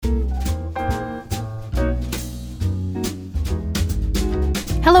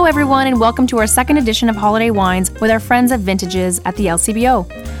Hello everyone, and welcome to our second edition of Holiday Wines with our friends at Vintages at the LCBO.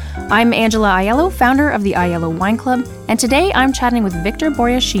 I'm Angela Aiello, founder of the Aiello Wine Club, and today I'm chatting with Victor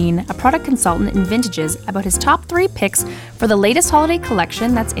Borja-Sheen, a product consultant in Vintages, about his top 3 picks for the latest holiday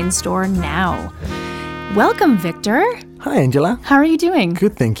collection that's in store now. Welcome, Victor. Hi, Angela. How are you doing?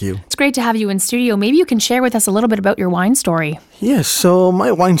 Good, thank you. It's great to have you in studio. Maybe you can share with us a little bit about your wine story. Yes, so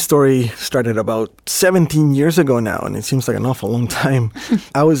my wine story started about 17 years ago now, and it seems like an awful long time.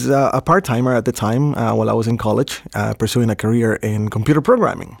 I was a part-timer at the time while I was in college, pursuing a career in computer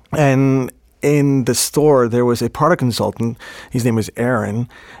programming. And in the store, there was a product consultant. His name is Aaron,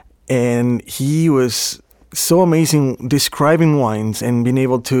 and he was so amazing describing wines and being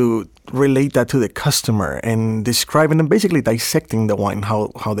able to relate that to the customer and describing and basically dissecting the wine,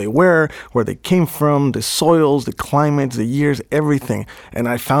 how they were, where they came from, the soils, the climates, the years, everything. And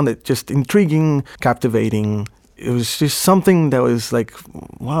I found it just intriguing, captivating. It was just something that was like,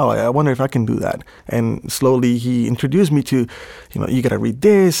 wow, I wonder if I can do that. And slowly he introduced me to, you got to read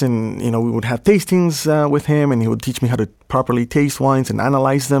this. And, we would have tastings with him, and he would teach me how to properly taste wines and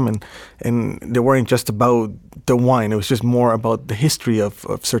analyze them. And they weren't just about the wine. It was just more about the history of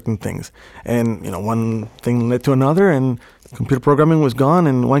certain things. And, one thing led to another, and computer programming was gone,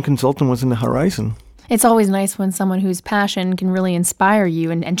 and wine consultant was in the horizon. It's always nice when someone whose passion can really inspire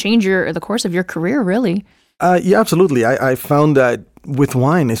you and change the course of your career, really. Yeah, absolutely. I found that with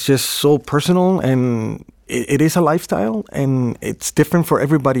wine, it's just so personal, and it is a lifestyle, and it's different for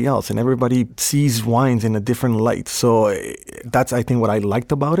everybody else, and everybody sees wines in a different light. So that's, I think, what I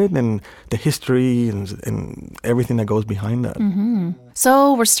liked about it, and the history and everything that goes behind that. Mm-hmm.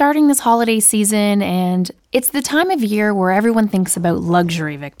 So we're starting this holiday season, and it's the time of year where everyone thinks about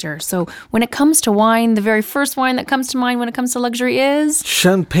luxury, Victor. So when it comes to wine, the very first wine that comes to mind when it comes to luxury is?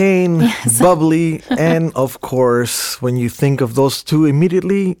 Champagne, yes. Bubbly, and of course, when you think of those two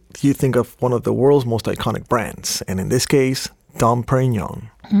immediately, you think of one of the world's most iconic brands, and in this case, Dom Perignon.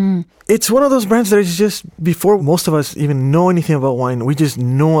 Mm. It's one of those brands that is just, before most of us even know anything about wine, we just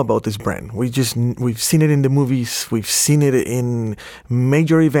know about this brand. We've seen it in the movies, we've seen it in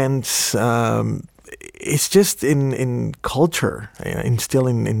major events. It's just in culture, still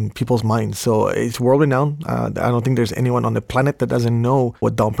in people's minds. So it's world-renowned. I don't think there's anyone on the planet that doesn't know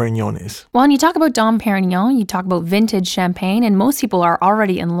what Dom Perignon is. Well, when you talk about Dom Perignon, you talk about vintage champagne, and most people are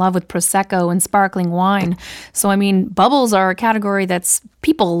already in love with Prosecco and sparkling wine. So, bubbles are a category that's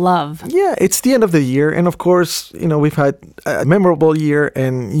people love. Yeah, it's the end of the year. And of course, we've had a memorable year,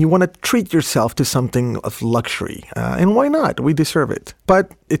 and you want to treat yourself to something of luxury. And why not? We deserve it.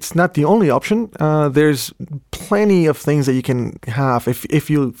 But it's not the only option. There's plenty of things that you can have if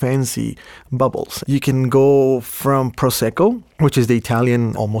you fancy bubbles. You can go from Prosecco, which is the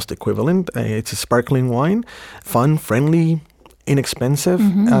Italian almost equivalent. It's a sparkling wine, fun, friendly, inexpensive,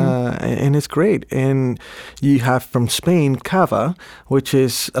 and it's great. And you have from Spain Cava, which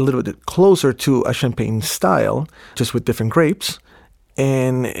is a little bit closer to a champagne style, just with different grapes.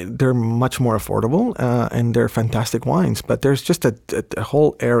 And they're much more affordable, and they're fantastic wines. But there's just a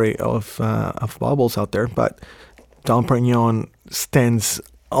whole array of bubbles out there. But Dom Perignon stands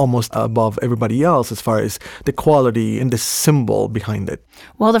almost above everybody else as far as the quality and the symbol behind it.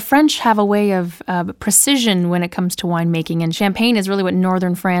 Well, the French have a way of precision when it comes to winemaking, and Champagne is really what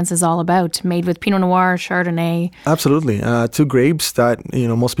northern France is all about, made with Pinot Noir, Chardonnay. Absolutely. 2 grapes that,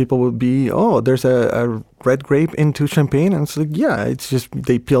 most people would be, there's a red grape into Champagne, and it's like, yeah, it's just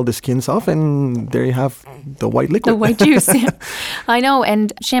they peel the skins off and there you have the white liquid. The white juice, yeah. I know,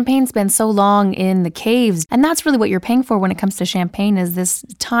 and Champagne's been so long in the caves, and that's really what you're paying for when it comes to Champagne, is this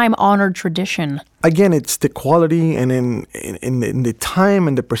time-honored tradition. Again, it's the quality and in the time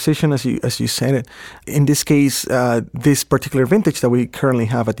and the precision, as you said it. In this case, this particular vintage that we currently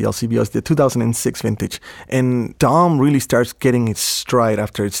have at the LCBO is the 2006 vintage, and Dom really starts getting its stride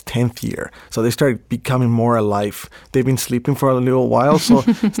after its 10th year. So they start becoming more alive. They've been sleeping for a little while, so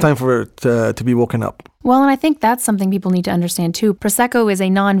it's time for it to be woken up. Well, and I think that's something people need to understand too. Prosecco is a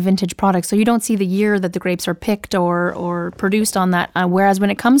non-vintage product, so you don't see the year that the grapes are picked or produced on that. Whereas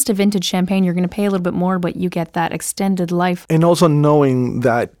when it comes to vintage champagne, you're going to pay a little bit more, but you get that extended life. And also knowing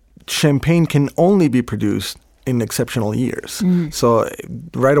that champagne can only be produced in exceptional years. Mm. So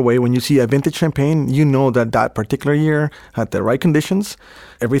right away, when you see a vintage champagne, you know that particular year had the right conditions.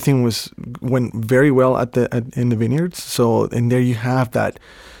 Everything went very well in the vineyards. So, and there you have that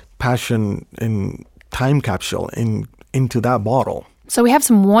passion and time capsule into that bottle. So we have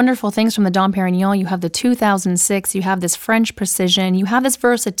some wonderful things from the Dom Perignon. You have the 2006, you have this French precision, you have this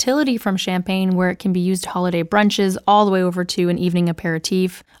versatility from Champagne where it can be used holiday brunches all the way over to an evening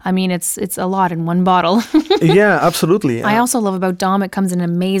aperitif. I mean, it's a lot in one bottle. Yeah, absolutely. I also love about Dom, it comes in an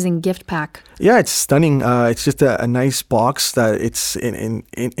amazing gift pack. Yeah, it's stunning. It's just a nice box that it's in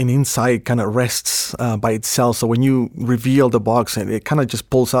inside kind of rests by itself. So when you reveal the box and it kind of just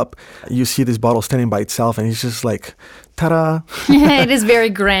pulls up, you see this bottle standing by itself and it's just like, ta-da. It is very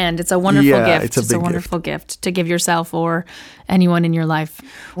grand. It's a wonderful gift. It's a wonderful gift to give yourself or anyone in your life.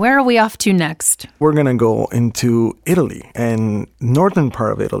 Where are we off to next? We're going to go into Italy and northern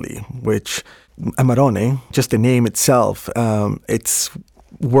part of Italy, which Amarone, just the name itself, it's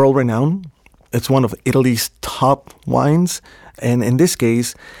world-renowned. It's one of Italy's top wines. And in this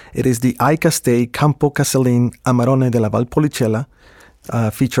case, it is the Castei Campo Casalin Amarone della Valpolicella,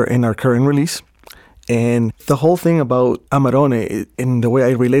 feature in our current release. And the whole thing about Amarone, in the way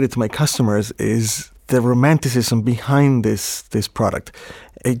I relate it to my customers, is the romanticism behind this product.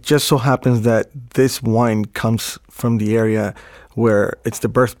 It just so happens that this wine comes from the area where it's the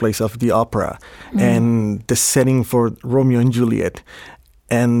birthplace of the opera and the setting for Romeo and Juliet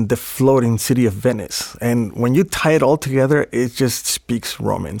and the floating city of Venice. And when you tie it all together, it just speaks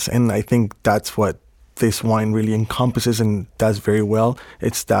romance. And I think that's what this wine really encompasses and does very well.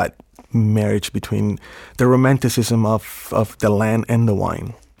 It's that marriage between the romanticism of the land and the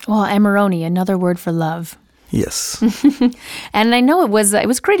wine. Well, Amarone, another word for love. Yes. And I know it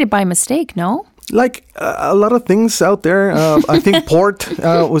was created by mistake, no? Like a lot of things out there, I think port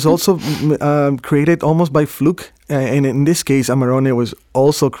was also created almost by fluke. And in this case, Amarone was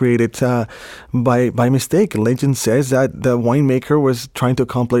also created by mistake. Legend says that the winemaker was trying to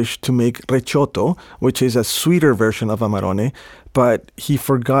accomplish to make Recioto, which is a sweeter version of Amarone, but he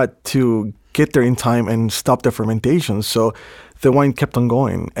forgot to get there in time and stop the fermentation. So the wine kept on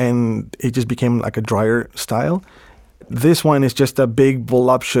going, and it just became like a drier style. This wine is just a big,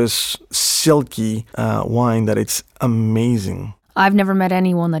 voluptuous, silky wine that it's amazing. I've never met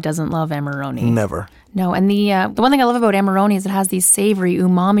anyone that doesn't love Amarone. Never. No, and the one thing I love about Amarone is it has these savory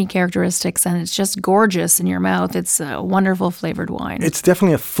umami characteristics, and it's just gorgeous in your mouth. It's a wonderful flavored wine. It's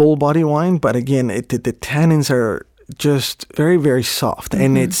definitely a full body wine, but again, the tannins are just very, very soft,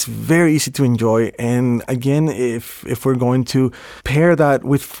 and it's very easy to enjoy. And again, if we're going to pair that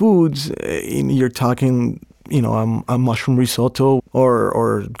with foods, you're talking, a mushroom risotto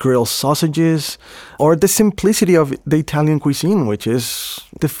or grilled sausages, or the simplicity of the Italian cuisine, which is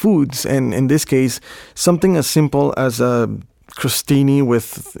the foods. And in this case, something as simple as a crostini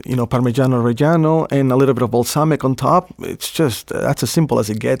with, Parmigiano Reggiano and a little bit of balsamic on top. It's just, that's as simple as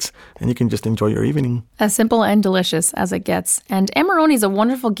it gets, and you can just enjoy your evening. As simple and delicious as it gets. And Amarone is a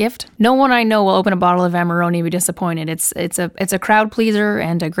wonderful gift. No one I know will open a bottle of Amarone and be disappointed. It's a crowd pleaser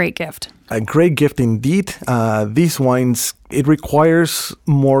and a great gift. A great gift indeed. These wines, it requires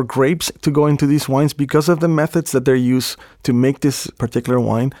more grapes to go into these wines because of the methods that they're used to make this particular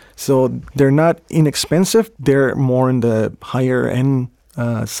wine. So they're not inexpensive. They're more in the higher end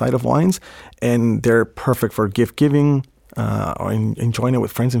side of wines, and they're perfect for gift giving or enjoying it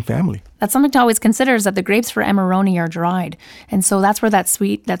with friends and family. That's something to always consider, is that the grapes for Amarone are dried. And so that's where that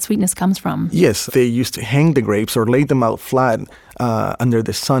sweetness comes from. Yes, they used to hang the grapes or lay them out flat under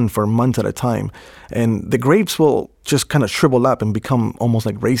the sun for months at a time. And the grapes will just kind of shrivel up and become almost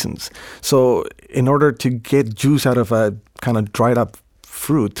like raisins. So in order to get juice out of a kind of dried up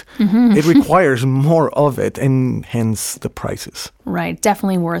fruit, it requires more of it, and hence the prices. Right.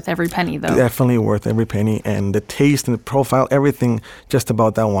 Definitely worth every penny, though. Definitely worth every penny. And the taste and the profile, everything just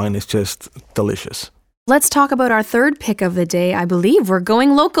about that wine is just delicious. Let's talk about our third pick of the day. I believe we're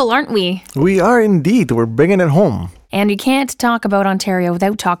going local, aren't we? We are indeed. We're bringing it home. And you can't talk about Ontario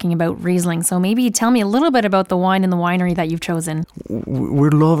without talking about Riesling. So maybe tell me a little bit about the wine and the winery that you've chosen. We're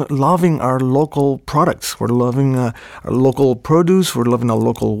loving our local products. We're loving our local produce. We're loving our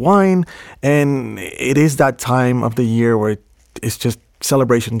local wine. And it is that time of the year where it's just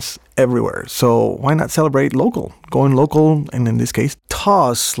celebrations everywhere. So why not celebrate local? Going local, and in this case,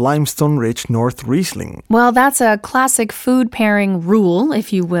 Tawse Limestone Rich North Riesling. Well, that's a classic food pairing rule,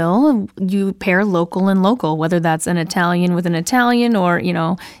 if you will. You pair local and local, whether that's an Italian with an Italian or,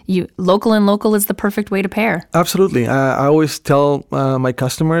 local and local is the perfect way to pair. Absolutely. I always tell my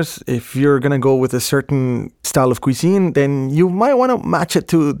customers, if you're going to go with a certain style of cuisine, then you might want to match it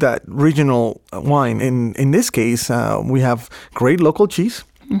to that regional wine. In this case, we have great local cheese.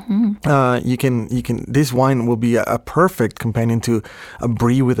 This wine will be a perfect companion to a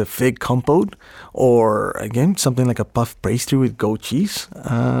brie with a fig compote, or again, something like a puff pastry with goat cheese.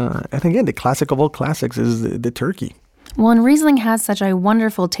 And again, the classic of all classics is the turkey. Well, and Riesling has such a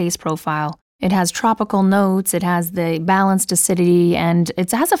wonderful taste profile. It has tropical notes, it has the balanced acidity, and it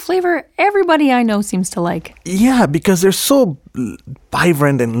has a flavor everybody I know seems to like. Yeah, because they're so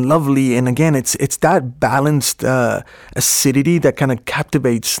vibrant and lovely. And again, it's that balanced acidity that kind of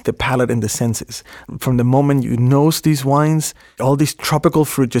captivates the palate and the senses. From the moment you nose these wines, all this tropical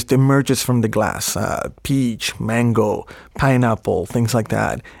fruit just emerges from the glass. Peach, mango, pineapple, things like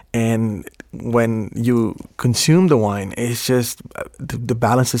that. And when you consume the wine, it's just the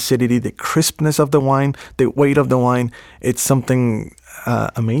balanced acidity, the crispness of the wine, the weight of the wine. It's something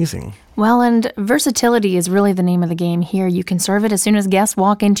amazing. Well, and versatility is really the name of the game here. You can serve it as soon as guests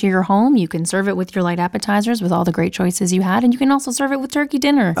walk into your home. You can serve it with your light appetizers with all the great choices you had. And you can also serve it with turkey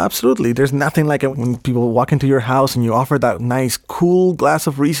dinner. Absolutely. There's nothing like it when people walk into your house and you offer that nice, cool glass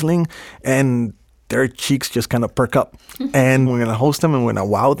of Riesling and their cheeks just kind of perk up. And we're going to host them and we're going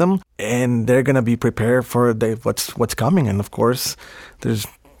to wow them. And they're going to be prepared for what's coming. And of course,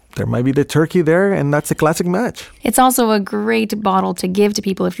 there might be the turkey there, and that's a classic match. It's also a great bottle to give to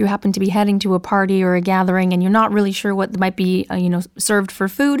people if you happen to be heading to a party or a gathering and you're not really sure what might be served for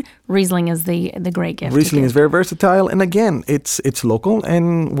food. Riesling is the great gift. Riesling is very versatile, and again, it's local,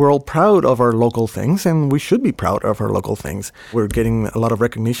 and we're all proud of our local things, and we should be proud of our local things. We're getting a lot of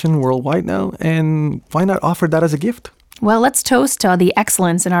recognition worldwide now, and why not offer that as a gift? Well, let's toast to the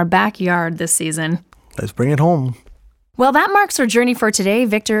excellence in our backyard this season. Let's bring it home. Well, that marks our journey for today.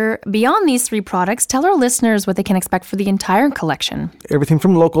 Victor, beyond these 3 products, tell our listeners what they can expect for the entire collection. Everything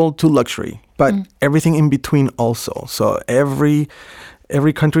from local to luxury, but everything in between also. So every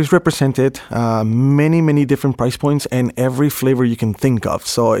country is represented, many different price points, and every flavor you can think of.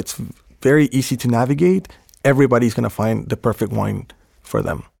 So it's very easy to navigate. Everybody's going to find the perfect wine for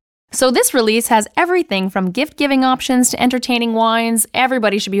them. So this release has everything from gift-giving options to entertaining wines.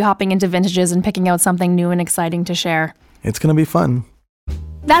 Everybody should be hopping into vintages and picking out something new and exciting to share. It's going to be fun.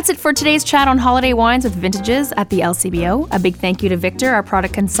 That's it for today's chat on holiday wines with vintages at the LCBO. A big thank you to Victor, our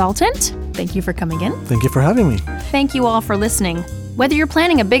product consultant. Thank you for coming in. Thank you for having me. Thank you all for listening. Whether you're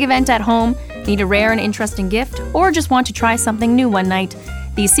planning a big event at home, need a rare and interesting gift, or just want to try something new one night,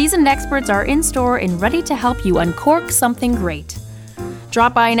 these seasoned experts are in store and ready to help you uncork something great.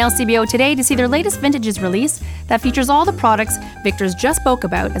 Drop by an LCBO today to see their latest vintages release that features all the products Victor's just spoke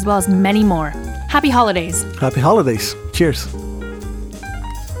about, as well as many more. Happy holidays. Happy holidays. Cheers.